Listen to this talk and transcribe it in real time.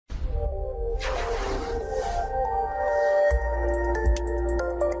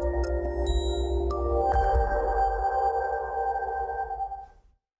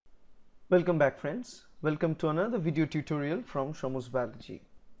Welcome back, friends. Welcome to another video tutorial from Shomu's Biology.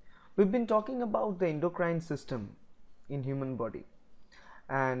 We've been talking about the endocrine system in human body,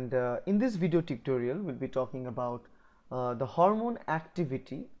 and in this video tutorial we'll be talking about the hormone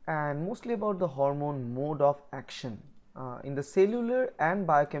activity and mostly about the hormone mode of action in the cellular and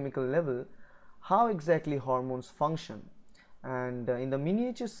biochemical level, how exactly hormones function, and in the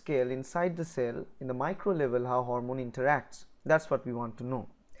miniature scale inside the cell, in the micro level, how hormone interacts. That's what we want to know.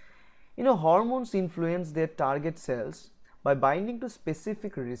 Hormones influence their target cells by binding to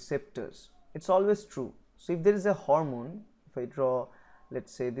specific receptors. It's always true. So if there is a hormone, if I draw,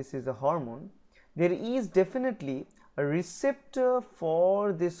 let's say this is a hormone, there is definitely a receptor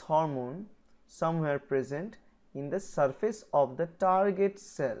for this hormone somewhere present in the surface of the target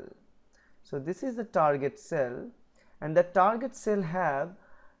cell. So this is the target cell, and the target cell have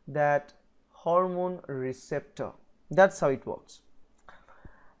that hormone receptor. That's how it works.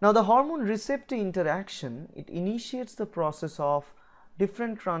 Now the hormone receptor interaction, it initiates the process of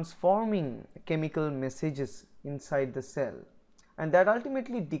different transforming chemical messages inside the cell, and that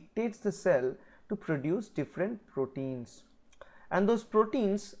ultimately dictates the cell to produce different proteins, and those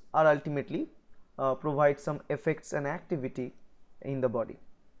proteins are ultimately provide some effects and activity in the body.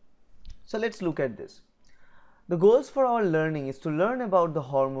 So let's look at this. The goals for our learning is to learn about the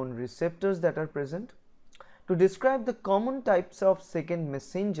hormone receptors that are present, to describe the common types of second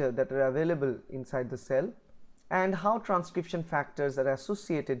messenger that are available inside the cell, and how transcription factors are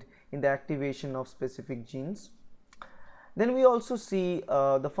associated in the activation of specific genes. Then we also see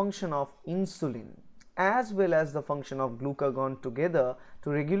the function of insulin as well as the function of glucagon together to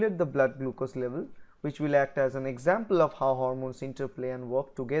regulate the blood glucose level, which will act as an example of how hormones interplay and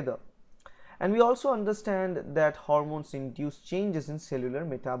work together. And we also understand that hormones induce changes in cellular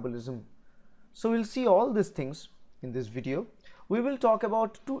metabolism. So we'll see all these things in this video. We will talk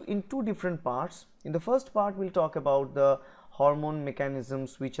about two different parts. In the first part, we'll talk about the hormone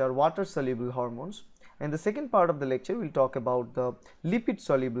mechanisms, which are water soluble hormones, and the second part of the lecture we'll talk about the lipid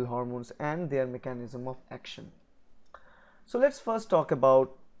soluble hormones and their mechanism of action. So let's first talk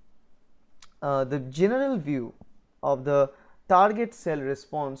about the general view of the target cell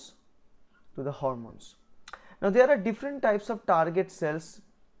response to the hormones. Now there are different types of target cells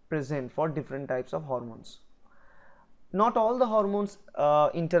present for different types of hormones. Not all the hormones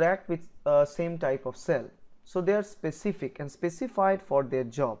interact with same type of cell, so they are specific and specified for their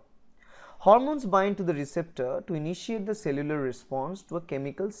job. Hormones bind to the receptor to initiate the cellular response to a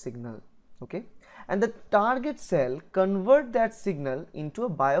chemical signal, okay, and the target cell convert that signal into a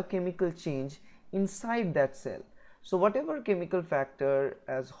biochemical change inside that cell. So whatever chemical factor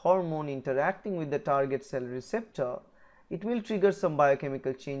as hormone interacting with the target cell receptor, it will trigger some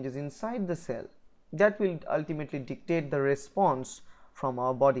biochemical changes inside the cell that will ultimately dictate the response from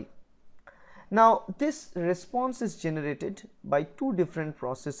our body. Now this response is generated by two different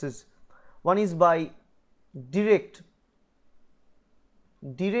processes. One is by direct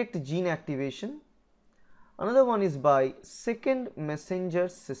gene activation, another one is by second messenger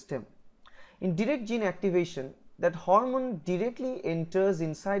system. In direct gene activation, that hormone directly enters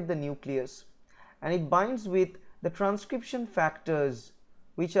inside the nucleus and it binds with the transcription factors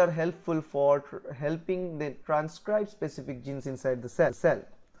which are helpful for helping the transcribe specific genes inside the cell.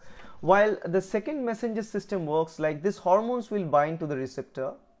 While the second messenger system works like this, hormones will bind to the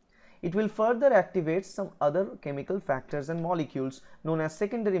receptor. It will further activate some other chemical factors and molecules known as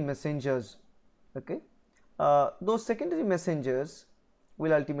secondary messengers. Okay, those secondary messengers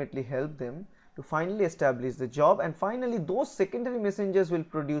will ultimately help them to finally establish the job, and finally those secondary messengers will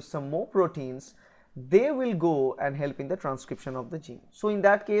produce some more proteins. They will go and help in the transcription of the gene. So in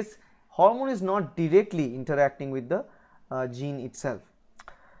that case, hormone is not directly interacting with the gene itself.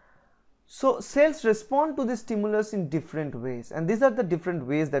 So cells respond to this stimulus in different ways, and these are the different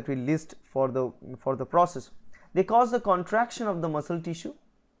ways that we list for the process. They cause the contraction of the muscle tissue.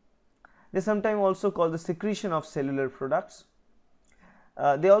 They sometimes also cause the secretion of cellular products.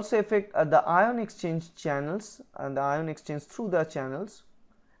 They also affect the ion exchange channels and the ion exchange through the channels.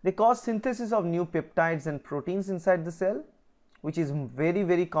 They cause synthesis of new peptides and proteins inside the cell, which is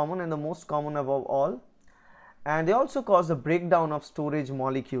very common and the most common above all. And they also cause the breakdown of storage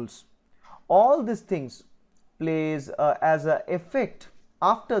molecules. All these things plays as an effect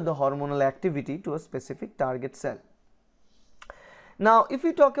after the hormonal activity to a specific target cell. Now if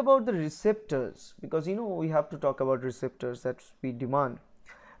we talk about the receptors, because we have to talk about receptors that we demand.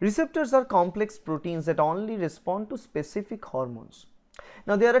 Receptors are complex proteins that only respond to specific hormones.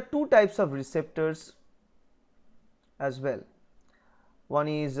 Now there are two types of receptors as well. One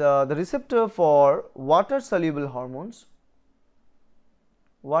is the receptor for water soluble hormones,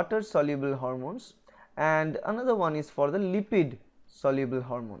 water soluble hormones, and another one is for the lipid soluble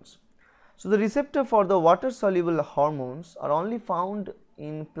hormones. So the receptor for the water soluble hormones are only found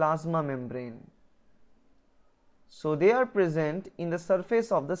in plasma membrane. So they are present in the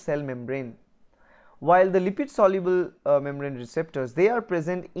surface of the cell membrane, while the lipid soluble membrane receptors, they are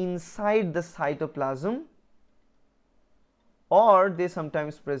present inside the cytoplasm, or they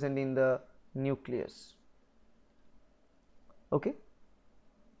sometimes present in the nucleus. Okay.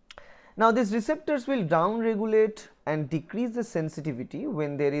 Now these receptors will downregulate and decrease the sensitivity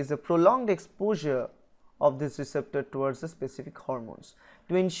when there is a prolonged exposure of this receptor towards the specific hormones,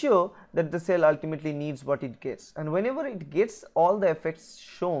 to ensure that the cell ultimately needs what it gets, and whenever it gets all the effects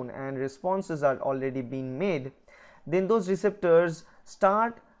shown and responses are already being made, then those receptors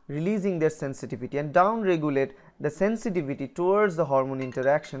start releasing their sensitivity and downregulate the sensitivity towards the hormone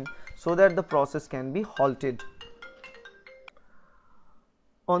interaction, so that the process can be halted.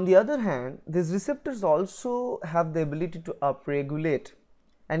 On the other hand, these receptors also have the ability to upregulate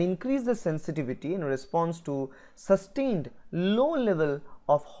and increase the sensitivity in response to sustained low level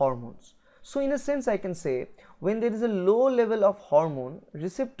of hormones. So in a sense, I can say, when there is a low level of hormone,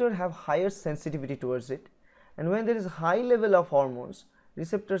 receptors have higher sensitivity towards it, and when there is high level of hormones,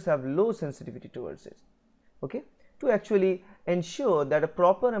 receptors have low sensitivity towards it. Okay, to actually ensure that a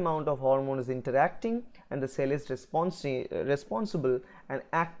proper amount of hormone is interacting and the cell is responsible and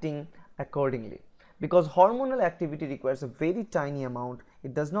acting accordingly, because hormonal activity requires a very tiny amount,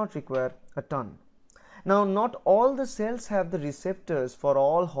 it does not require a ton. Now not all the cells have the receptors for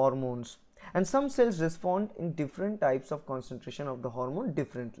all hormones, and some cells respond in different types of concentration of the hormone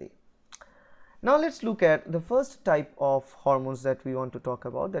differently. Now let's look at the first type of hormones that we want to talk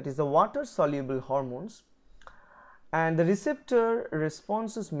about, that is the water soluble hormones, and the receptor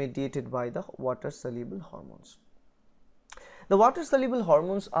response is mediated by the water soluble hormones. The water soluble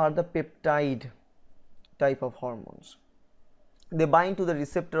hormones are the peptide type of hormones. They bind to the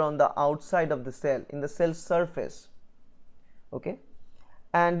receptor on the outside of the cell, in the cell surface. Okay,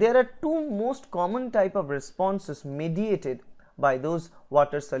 and there are two most common type of responses mediated by those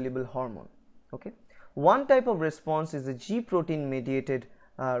water soluble hormone. Okay, one type of response is the G protein mediated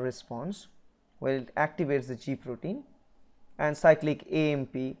response, where it activates the G protein, and cyclic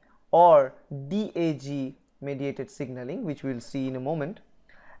AMP or DAG mediated signaling, which we will see in a moment.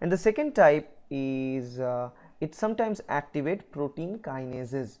 And the second type is it sometimes activate protein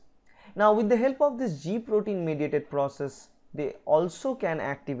kinases. Now with the help of this G protein mediated process, they also can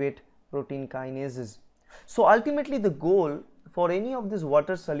activate protein kinases. So ultimately the goal for any of these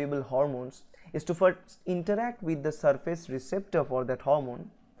water soluble hormones is to first interact with the surface receptor for that hormone,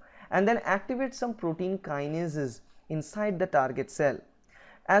 and then activate some protein kinases inside the target cell.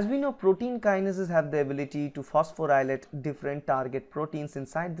 As we know, protein kinases have the ability to phosphorylate different target proteins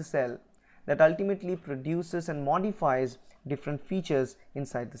inside the cell, that ultimately produces and modifies different features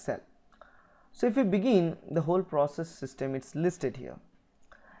inside the cell. So if we begin the whole process system, it's listed here.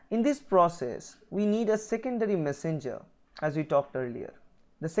 In this process, we need a secondary messenger, as we talked earlier.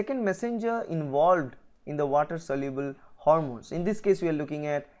 The second messenger involved in the water soluble hormones, in this case we are looking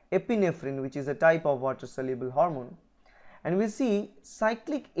at epinephrine, which is a type of water soluble hormone, and we see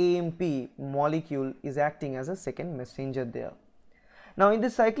cyclic AMP molecule is acting as a second messenger there. Now in the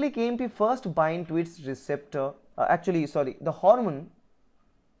cyclic AMP first bind to its receptor, the hormone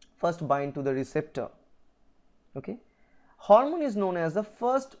first bind to the receptor. Okay, hormone is known as the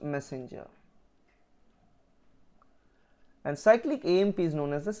first messenger, and cyclic AMP is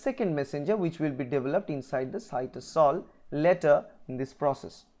known as the second messenger, which will be developed inside the cytosol later in this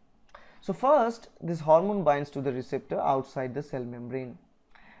process. So first this hormone binds to the receptor outside the cell membrane.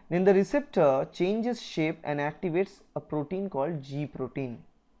 Then the receptor changes shape and activates a protein called G protein.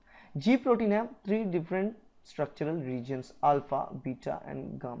 G protein have three different structural regions: alpha, beta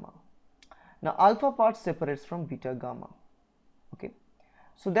and gamma. Now alpha part separates from beta gamma. Okay,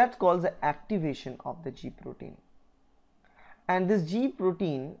 so that's called the activation of the G protein. And this G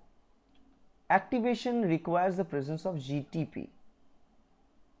protein activation requires the presence of GTP.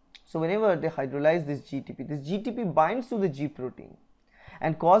 So whenever they hydrolyze this GTP binds to the G protein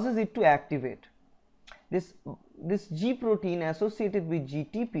and causes it to activate. This G protein associated with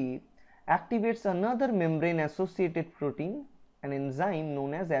GTP activates another membrane associated protein, an enzyme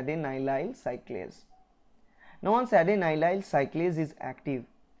known as adenylyl cyclase. Now once adenylyl cyclase is active,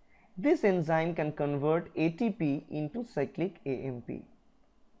 this enzyme can convert ATP into cyclic AMP.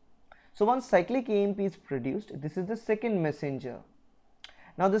 So once cyclic AMP is produced, this is the second messenger.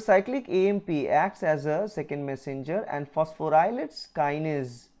 Now the cyclic AMP acts as a second messenger and phosphorylates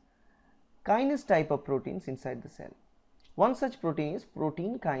kinase type of proteins inside the cell. One such protein is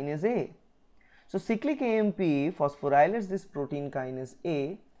protein kinase A. So cyclic AMP phosphorylates this protein kinase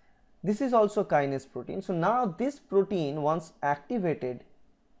A. This is also kinase protein. So now this protein, once activated,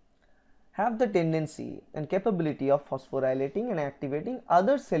 have the tendency and capability of phosphorylating and activating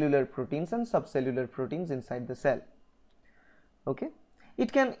other cellular proteins and subcellular proteins inside the cell. Okay,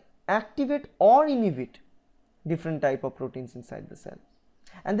 it can activate or inhibit different type of proteins inside the cell,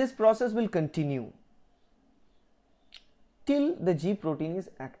 and this process will continue till the G protein is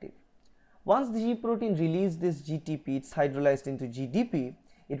active. Once the G protein releases this GTP, it's hydrolyzed into GDP,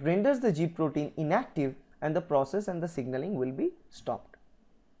 it renders the G protein inactive and the process and the signaling will be stopped.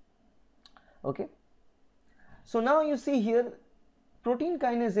 Okay. So now you see here, protein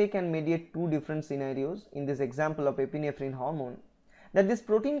kinase A can mediate two different scenarios in this example of epinephrine hormone, that this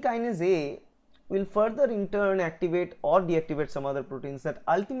protein kinase A will further in turn activate or deactivate some other proteins that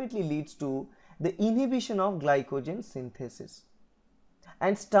ultimately leads to the inhibition of glycogen synthesis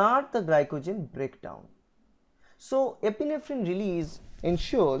and start the glycogen breakdown. So epinephrine release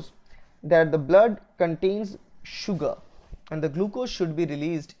ensures that the blood contains sugar and the glucose should be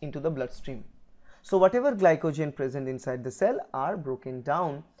released into the bloodstream. So whatever glycogen present inside the cell are broken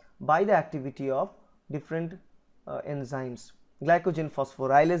down by the activity of different enzymes. Glycogen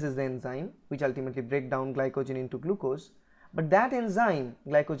phosphorylase is the enzyme which ultimately break down glycogen into glucose, but that enzyme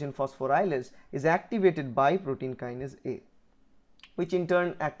glycogen phosphorylase is activated by protein kinase A, which in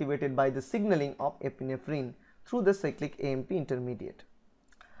turn activated by the signaling of epinephrine through the cyclic AMP intermediate.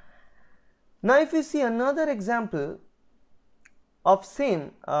 Now if we see another example of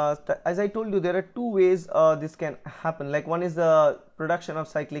same, as I told you, there are two ways this can happen. Like one is the production of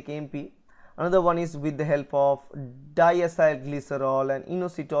cyclic AMP, another one is with the help of diacyl glycerol and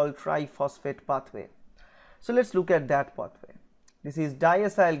inositol triphosphate pathway. So let's look at that pathway. This is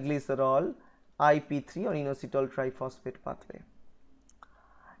diacyl glycerol IP3 or inositol triphosphate pathway.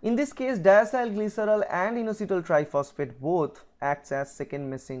 In this case, diacyl glycerol and inositol triphosphate both acts as second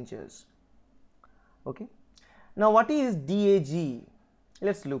messengers. Okay. Now what is DAG?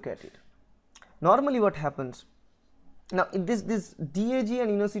 Let's look at it. Normally what happens, now this DAG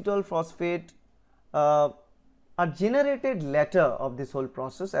and inositol phosphate are generated later of this whole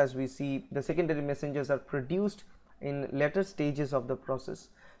process. As we see, the secondary messengers are produced in later stages of the process.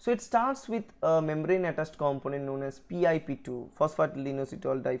 So it starts with a membrane attached component known as PIP2,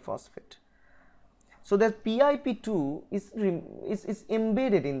 phosphatidylinositol diphosphate. So that PIP2 is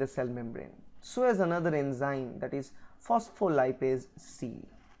embedded in the cell membrane. So as another enzyme, that is phospholipase C.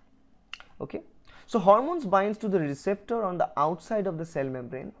 Okay. So hormones binds to the receptor on the outside of the cell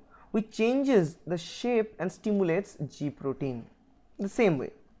membrane, which changes the shape and stimulates G protein the same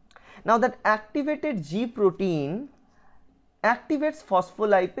way. Now that activated G protein activates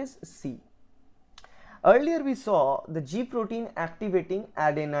phospholipase C. Earlier we saw the G protein activating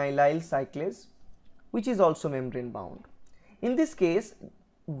adenylyl cyclase, which is also membrane bound. In this case,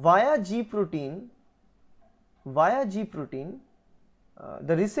 via G protein,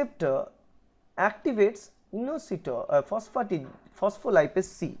 the receptor activates inositol phospholipase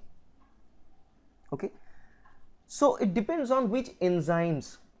C. Okay. So it depends on which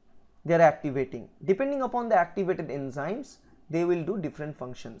enzymes they are activating. Depending upon the activated enzymes, they will do different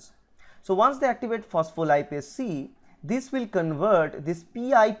functions. So once they activate phospholipase C, this will convert this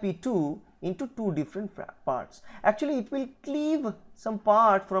PIP2 into two different parts. Actually, it will cleave some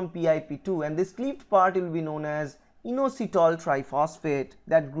part from PIP2, and this cleaved part will be known as inositol triphosphate.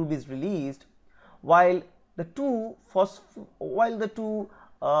 That group is released, while the two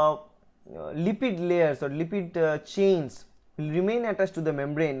lipid layers or lipid chains will remain attached to the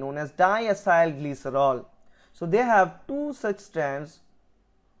membrane known as diacyl glycerol. So they have two such strands,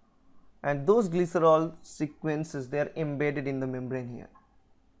 and those glycerol sequences, they are embedded in the membrane here.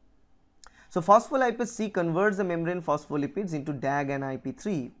 So phospholipase C converts the membrane phospholipids into DAG and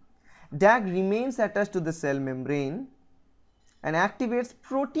IP3. DAG remains attached to the cell membrane and activates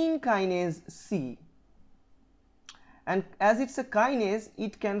protein kinase C, and as it's a kinase,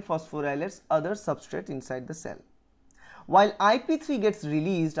 it can phosphorylate other substrate inside the cell, while IP3 gets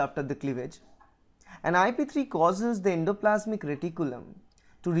released after the cleavage, and IP3 causes the endoplasmic reticulum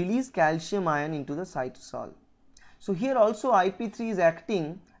to release calcium ion into the cytosol. So here also IP3 is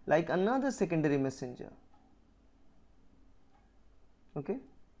acting like another secondary messenger. Okay,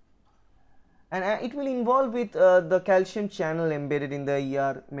 and it will involve with the calcium channel embedded in the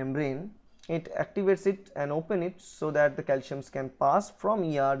ER membrane. It activates it and open it so that the calciums can pass from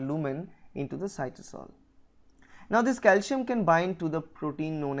ER lumen into the cytosol. Now this calcium can bind to the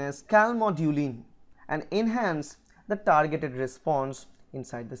protein known as calmodulin and enhance the targeted response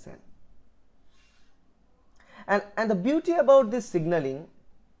inside the cell. And the beauty about this signaling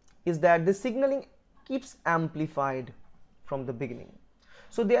is that the signaling keeps amplified from the beginning.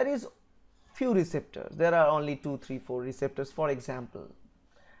 So there is few receptors, there are only 2, 3, 4 receptors for example.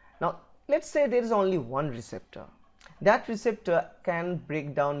 Now let's say there is only one receptor. That receptor can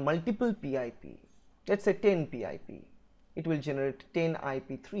break down multiple PIP, let's say 10 PIP. It will generate 10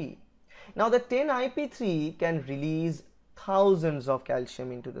 IP3. Now the 10 IP3 can release thousands of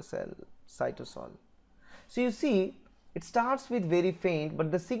calcium into the cell cytosol. So you see, it starts with very faint, but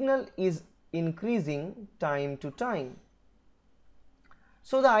the signal is increasing time to time.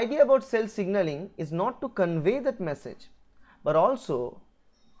 So the idea about cell signaling is not to convey that message, but also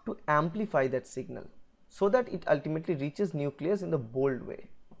to amplify that signal so that it ultimately reaches nucleus in the bold way.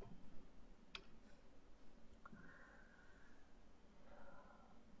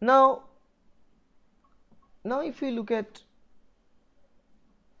 Now if we look at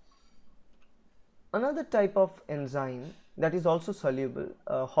another type of enzyme that is also soluble,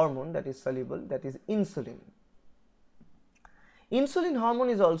 hormone that is soluble, that is insulin. Insulin hormone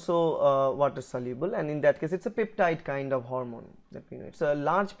is also water soluble, and in that case it's a peptide kind of hormone that we know. It's a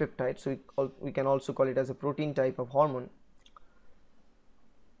large peptide, so we can also call it as a protein type of hormone.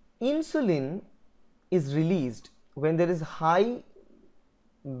 Insulin is released when there is high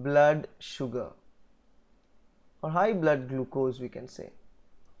blood sugar or high blood glucose, we can say.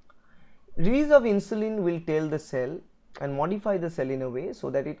 Release of insulin will tell the cell and modify the cell in a way so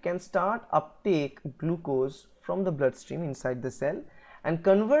that it can start uptake glucose from the bloodstream inside the cell and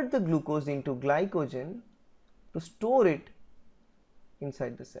convert the glucose into glycogen to store it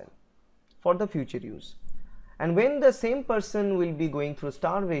inside the cell for the future use. And when the same person will be going through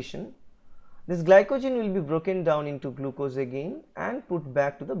starvation, this glycogen will be broken down into glucose again and put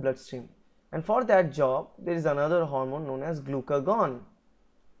back to the bloodstream. And for that job, there is another hormone known as glucagon.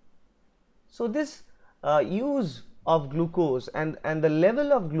 So this use of glucose and the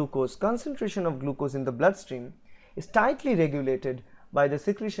level of glucose, concentration of glucose in the bloodstream is tightly regulated by the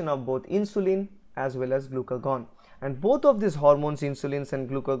secretion of both insulin as well as glucagon. And both of these hormones, insulins and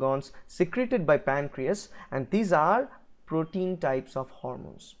glucagons, secreted by pancreas, and these are protein types of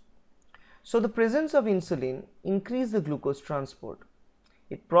hormones. So the presence of insulin increases the glucose transport.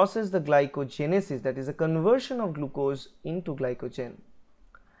 It processes the glycogenesis, that is a conversion of glucose into glycogen.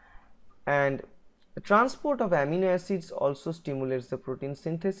 And the transport of amino acids also stimulates the protein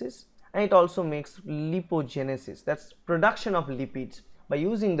synthesis, and it also makes lipogenesis, that's production of lipids by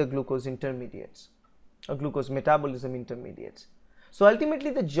using the glucose intermediates or glucose metabolism intermediates. So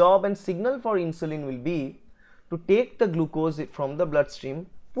ultimately the job and signal for insulin will be to take the glucose from the bloodstream,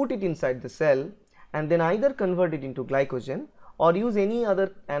 put it inside the cell, and then either convert it into glycogen or use any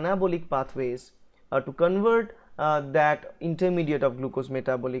other anabolic pathways to convert that intermediate of glucose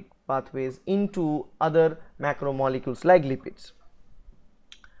metabolic pathways into other macromolecules like lipids.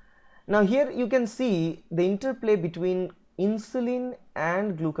 Now here you can see the interplay between insulin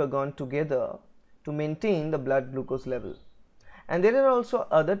and glucagon together to maintain the blood glucose level. And there are also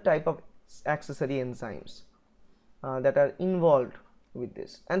other type of accessory enzymes that are involved with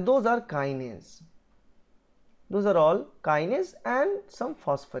this, and those are kinase. Those are all kinase and some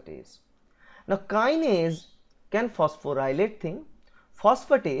phosphatase. Now kinase can phosphorylate thing,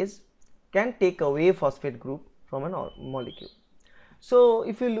 phosphatase can take away phosphate group from a molecule. So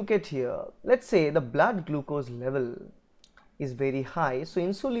if you look at here, let's say the blood glucose level is very high, so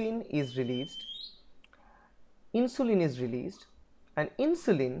insulin is released, and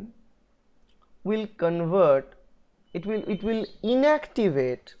insulin will convert, it will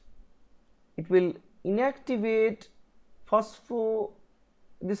inactivate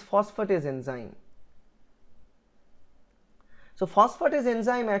this phosphatase enzyme. So phosphatase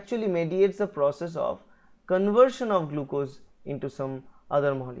enzyme actually mediates the process of conversion of glucose into some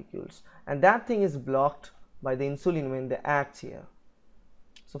other molecules, and that thing is blocked by the insulin when they act here.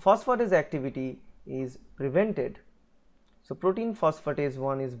 So phosphatase activity is prevented. So protein phosphatase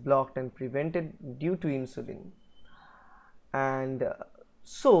 1 is blocked and prevented due to insulin, and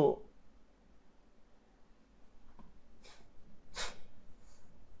so